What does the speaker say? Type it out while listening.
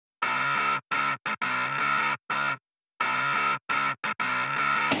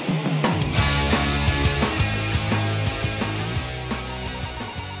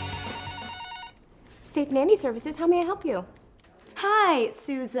Safe Nanny Services. How may I help you? Hi,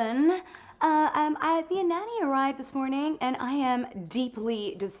 Susan. The nanny arrived this morning, and I am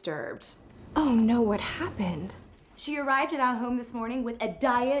deeply disturbed. Oh no, what happened? She arrived at our home this morning with a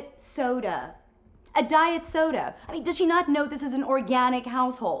diet soda. A diet soda. I mean, does she not know this is an organic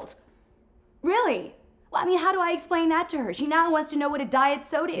household? Really? Well, I mean, how do I explain that to her? She now wants to know what a diet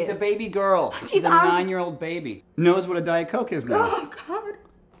soda is. She's a baby girl. She's a 9-year-old baby. Knows what a Diet Coke is now. Oh, God.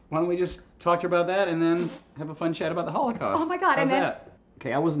 Why don't we just talk to her about that and then have a fun chat about the Holocaust? Oh, my God. How's that?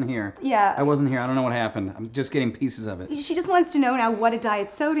 Okay, I wasn't here. Yeah. I wasn't here. I don't know what happened. I'm just getting pieces of it. She just wants to know now what a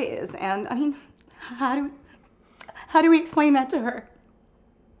diet soda is. And, I mean, how do we explain that to her?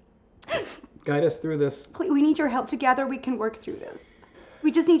 Guide us through this. Please, we need your help. Together we can work through this.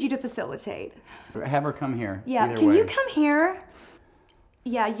 We just need you to facilitate. Have her come here. Yeah, can you come here?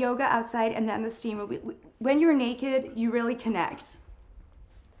 Yeah, yoga outside and then the steamer. When you're naked, you really connect.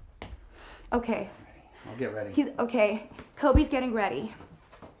 Okay. I'll get ready. Okay. Kobe's getting ready.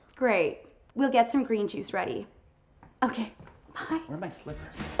 Great. We'll get some green juice ready. Okay. Bye. Where are my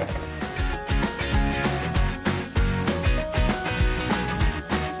slippers?